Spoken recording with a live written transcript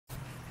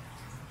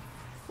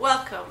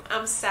Welcome,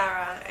 I'm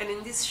Sarah, and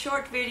in this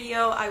short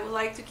video I would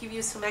like to give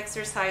you some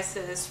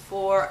exercises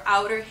for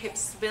outer hip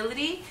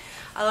stability.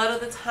 A lot of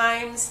the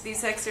times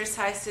these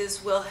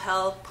exercises will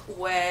help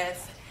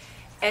with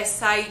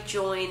SI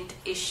joint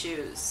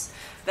issues.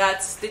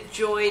 That's the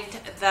joint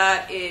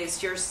that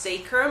is your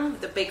sacrum,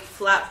 the big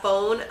flat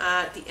bone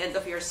at the end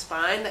of your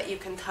spine that you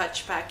can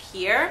touch back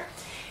here,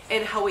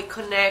 and how it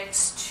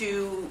connects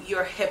to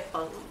your hip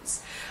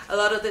bones. A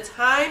lot of the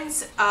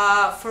times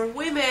for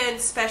women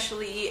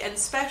especially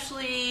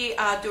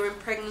during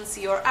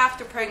pregnancy or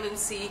after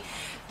pregnancy,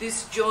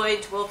 this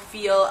joint will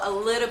feel a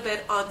little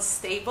bit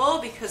unstable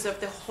because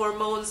of the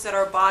hormones that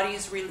our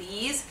bodies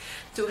release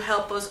to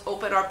help us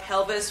open our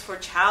pelvis for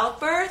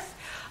childbirth.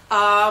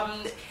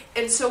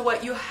 And so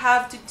what you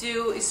have to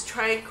do is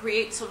try and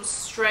create some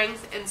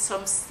strength and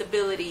some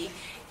stability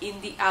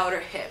in the outer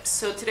hips.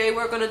 So today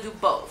we're going to do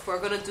both. We're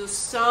going to do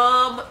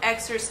some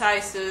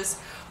exercises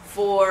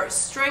for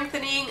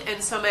strengthening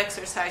and some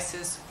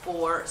exercises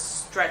for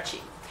stretching.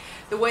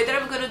 The way that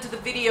I'm going to do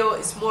the video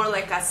is more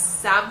like a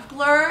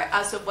sampler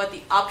as of what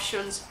the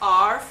options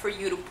are for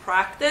you to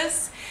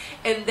practice,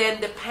 and then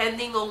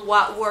depending on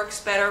what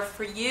works better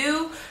for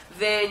you,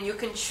 then you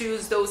can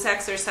choose those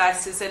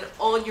exercises and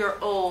on your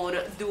own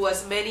do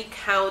as many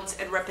counts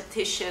and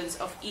repetitions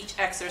of each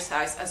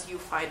exercise as you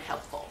find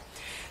helpful.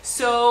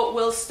 So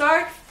we'll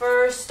start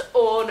first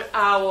on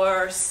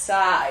our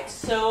side.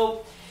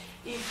 So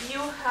if you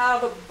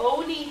have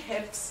bony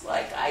hips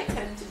like I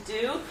tend to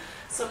do,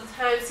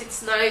 sometimes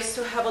it's nice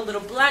to have a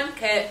little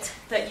blanket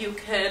that you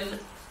can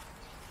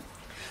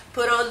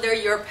put under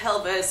your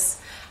pelvis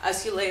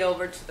as you lay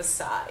over to the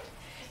side.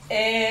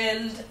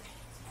 And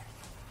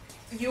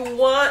you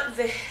want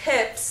the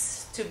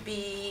hips to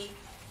be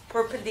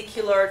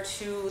perpendicular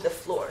to the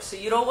floor. So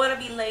you don't want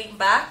to be laying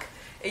back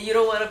and you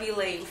don't want to be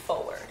laying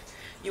forward.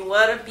 You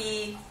want to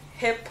be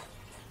hip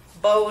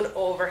bone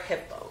over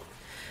hip bone.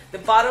 The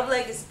bottom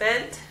leg is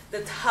bent,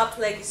 the top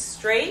leg is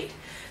straight.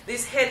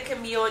 This hand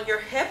can be on your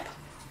hip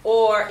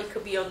or it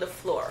could be on the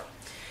floor.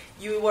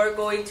 You are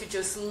going to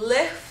just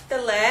lift the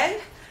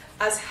leg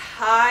as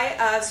high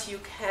as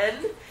you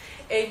can,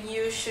 and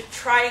you should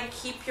try and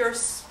keep your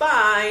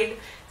spine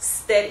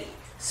steady.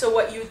 So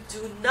what you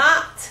do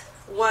not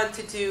want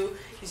to do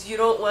is you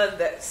don't want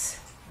this.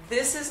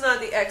 This is not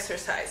the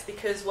exercise,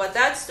 because what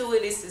that's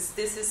doing is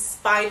this is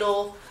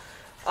spinal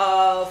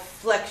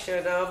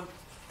flexion,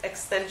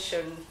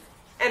 extension.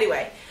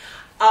 Anyway,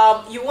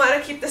 you want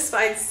to keep the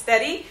spine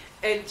steady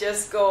and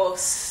just go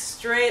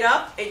straight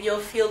up, and you'll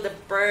feel the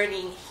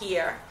burning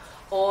here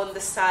on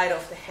the side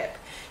of the hip.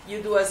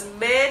 You do as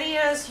many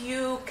as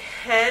you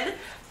can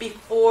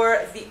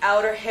before the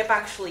outer hip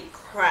actually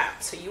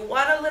cramps. So you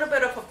want a little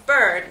bit of a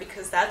burn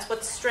because that's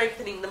what's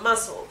strengthening the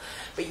muscle.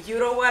 But you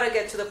don't want to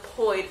get to the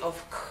point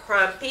of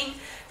cramping,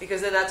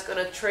 because then that's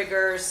going to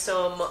trigger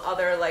some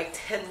other like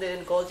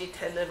tendon, Golgi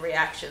tendon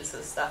reactions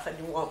and stuff, and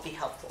it won't be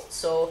helpful.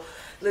 So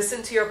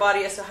listen to your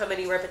body as to how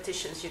many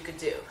repetitions you could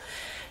do.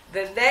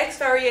 The next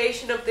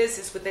variation of this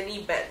is with the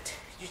knee bent.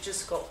 You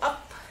just go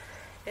up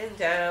and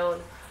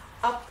down,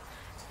 up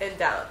and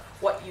down.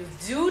 What you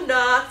do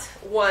not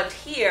want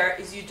here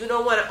is you do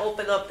not want to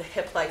open up the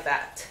hip like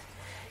that.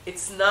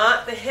 It's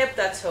not the hip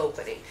that's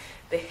opening.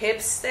 The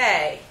hips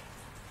stay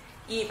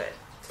even.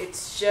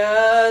 It's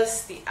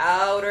just the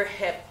outer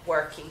hip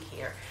working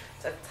here.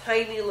 It's a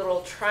tiny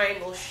little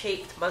triangle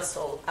shaped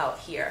muscle out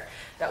here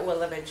that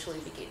will eventually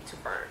begin to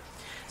burn.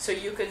 So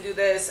you can do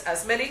this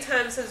as many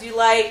times as you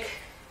like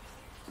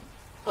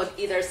on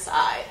either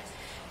side.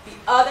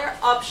 The other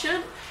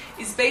option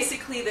is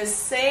basically the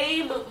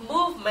same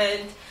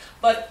movement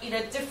but in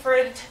a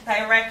different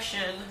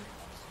direction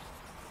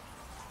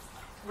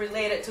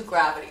related to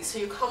gravity. So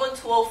you come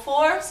onto all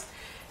fours,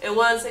 and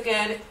once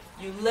again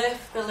you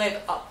lift the leg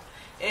up.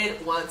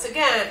 And once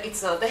again,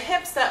 it's not the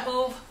hips that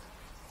move.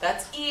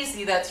 That's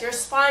easy. That's your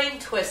spine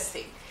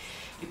twisting.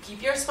 You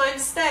keep your spine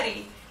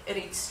steady, and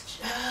it's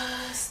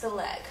just the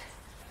leg.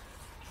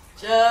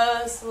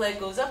 Just the leg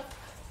goes up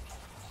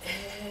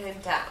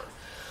and down.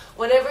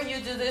 Whenever you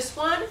do this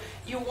one,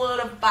 you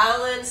want to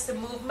balance the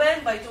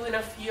movement by doing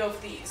a few of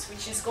these,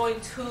 which is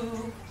going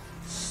to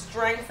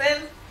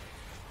strengthen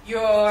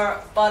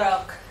your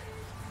buttock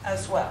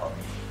as well.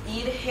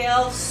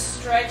 Inhale,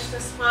 stretch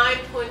the spine,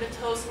 point the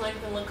toes,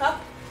 lengthen, look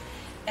up.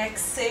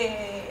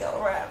 Exhale,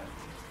 round.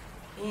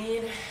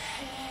 Inhale,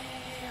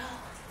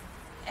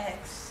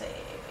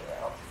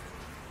 exhale.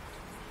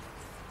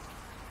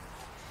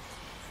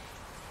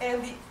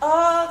 And the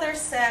other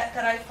set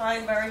that I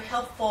find very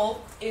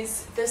helpful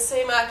is the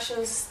same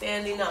action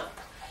standing up,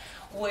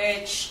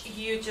 which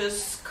you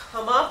just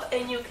come up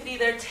and you can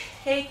either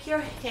take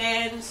your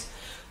hands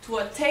to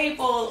a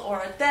table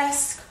or a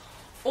desk,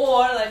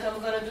 or like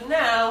I'm going to do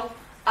now,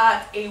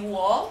 at a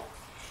wall.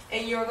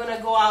 And you're going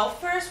to go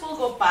out first. We'll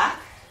go back,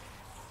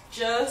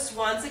 just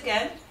once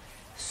again,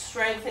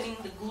 strengthening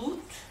the glute.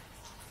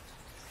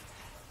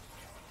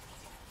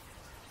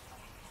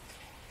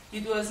 You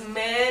do as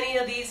many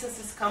of these as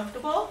is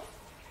comfortable,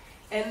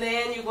 and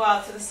then you go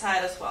out to the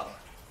side as well.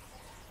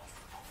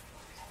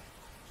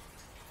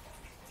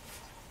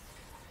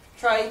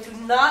 trying to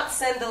not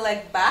send the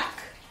leg back.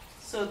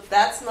 So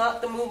that's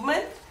not the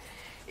movement.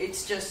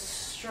 It's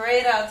just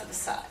straight out to the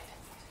side.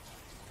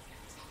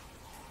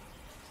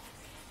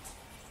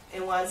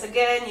 And once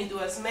again, you do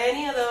as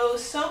many of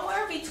those,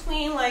 somewhere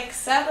between like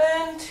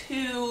 7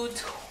 to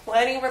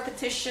 20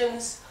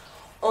 repetitions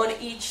on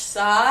each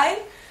side,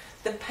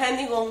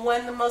 depending on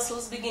when the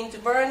muscles begin to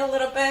burn a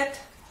little bit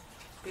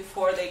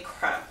before they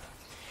cramp.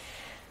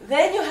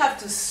 Then you have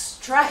to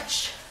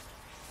stretch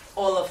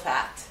all of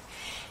that.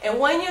 And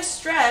when you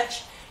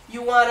stretch,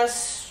 you want to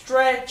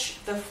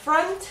stretch the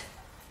front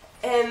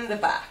and the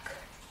back.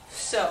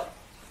 So,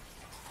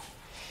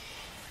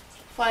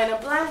 find a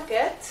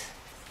blanket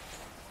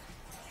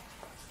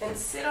and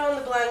sit on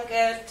the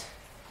blanket.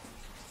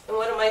 And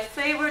one of my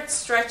favorite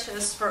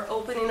stretches for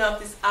opening up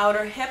this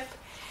outer hip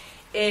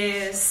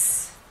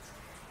is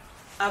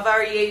a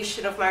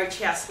variation of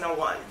Marichyasana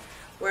 1,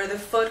 where the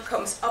foot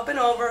comes up and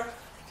over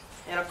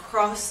and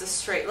across the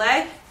straight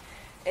leg,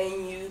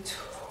 and you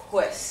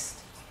twist.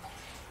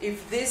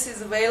 If this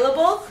is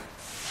available,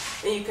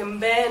 then you can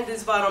bend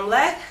this bottom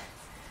leg,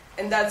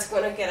 and that's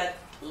going to get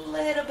a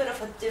little bit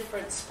of a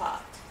different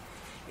spot.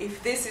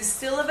 If this is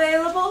still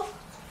available,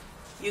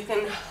 you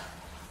can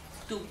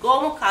do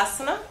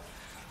Gomukhasana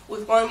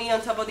with one knee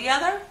on top of the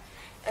other,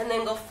 and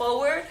then go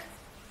forward,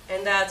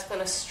 and that's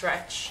going to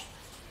stretch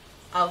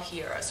out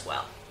here as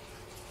well.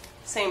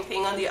 Same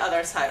thing on the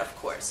other side, of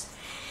course.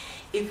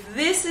 If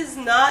this is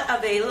not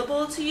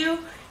available to you,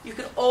 you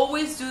can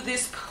always do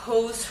this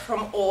pose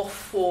from all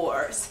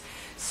fours.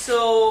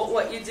 So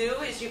what you do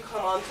is you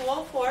come onto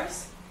all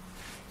fours,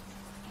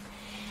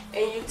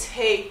 and you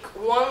take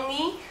one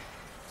knee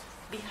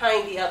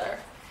behind the other,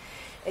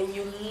 and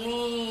you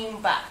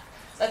lean back.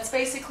 That's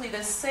basically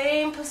the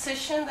same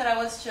position that I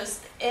was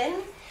just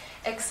in,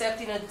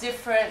 except in a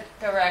different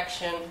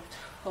direction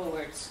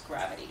towards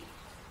gravity.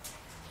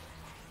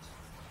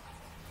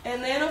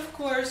 And then, of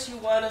course, you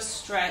want to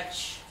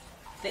stretch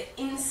the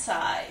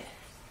inside,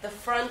 the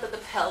front of the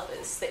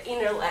pelvis, the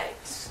inner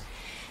legs.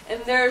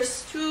 And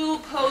there's two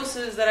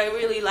poses that I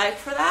really like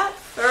for that.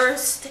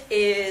 First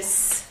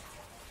is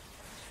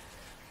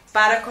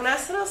Baddha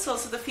Konasana, so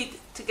also the feet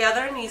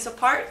together, knees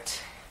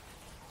apart.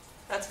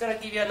 That's going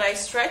to give you a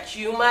nice stretch.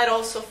 You might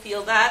also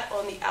feel that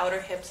on the outer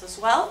hips as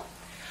well.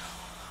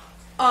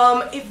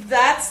 If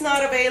that's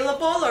not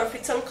available, or if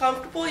it's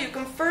uncomfortable, you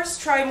can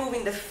first try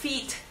moving the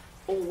feet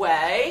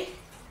away,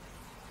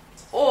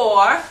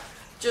 or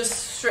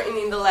just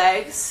straightening the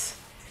legs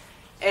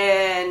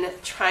and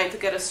trying to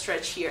get a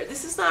stretch here.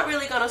 This is not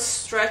really going to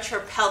stretch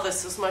your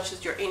pelvis as much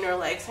as your inner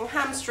legs and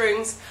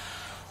hamstrings,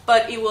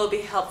 but it will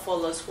be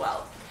helpful as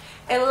well.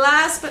 And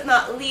last but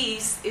not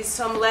least is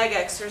some leg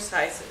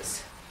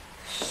exercises.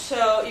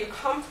 So you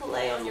come to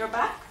lay on your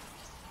back.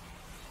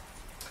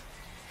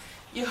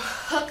 You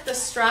hook the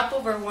strap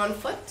over one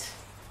foot.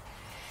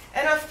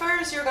 And at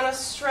first you're going to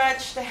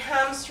stretch the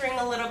hamstring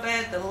a little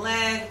bit, the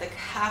leg, the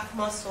calf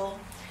muscle.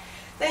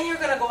 Then you're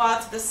going to go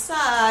out to the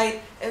side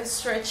and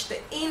stretch the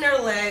inner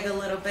leg a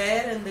little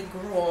bit and the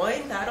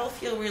groin. That'll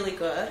feel really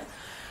good.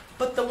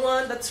 But the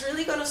one that's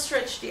really going to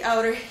stretch the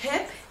outer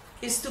hip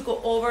is to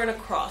go over and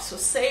across. So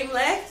same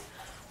leg,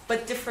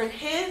 but different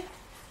hand.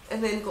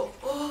 And then go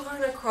over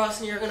and across,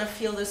 and you're going to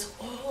feel this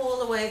all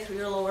the way through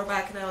your lower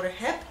back and outer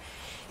hip.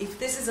 If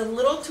this is a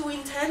little too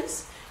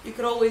intense, you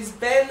could always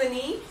bend the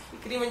knee. You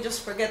could even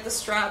just forget the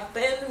strap,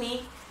 bend the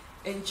knee,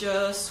 and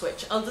just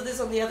switch. I'll do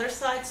this on the other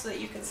side so that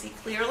you can see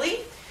clearly.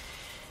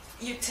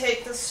 You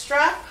take the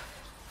strap.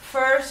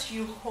 First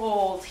you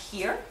hold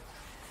here.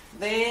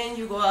 Then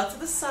you go out to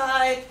the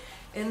side,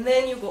 and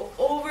then you go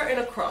over and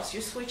across.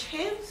 You switch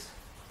hands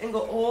and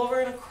go over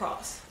and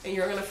across. And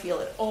you're going to feel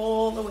it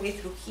all the way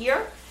through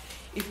here.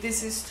 If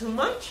this is too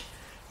much,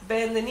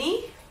 bend the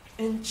knee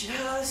and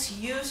just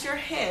use your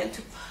hand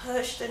to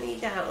push the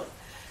knee down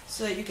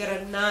so that you get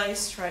a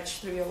nice stretch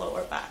through your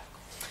lower back.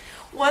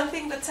 One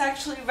thing that's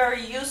actually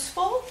very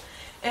useful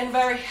and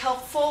very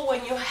helpful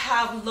when you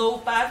have low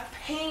back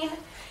pain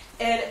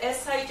and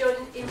SI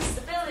joint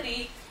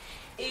instability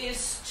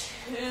is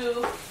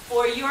to,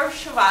 for your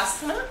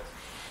Shavasana,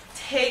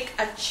 take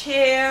a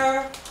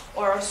chair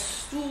or a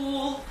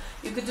stool.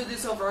 You could do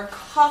this over a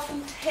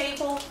coffee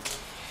table.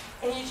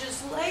 And you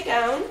just lay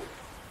down,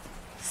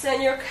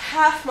 send your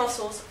calf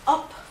muscles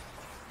up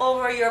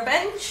over your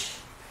bench,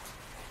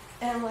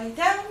 and lay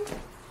down,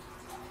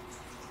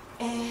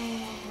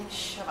 and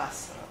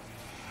Shavasana.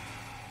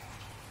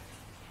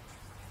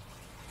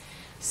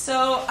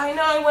 So I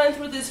know I went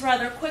through this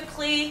rather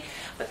quickly,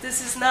 but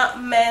this is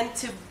not meant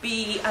to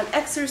be an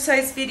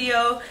exercise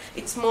video.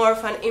 It's more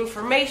of an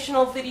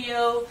informational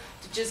video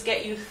to just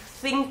get you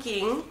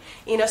thinking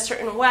in a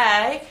certain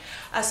way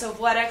as of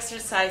what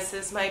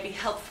exercises might be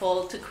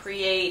helpful to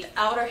create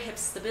outer hip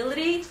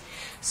stability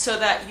so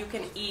that you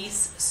can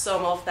ease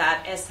some of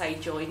that SI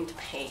joint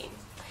pain.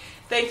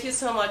 Thank you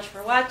so much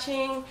for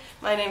watching.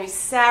 My name is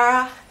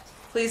Sarah.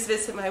 Please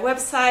visit my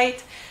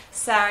website,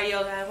 Sarah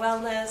Yoga and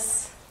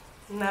Wellness.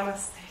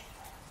 Namaste.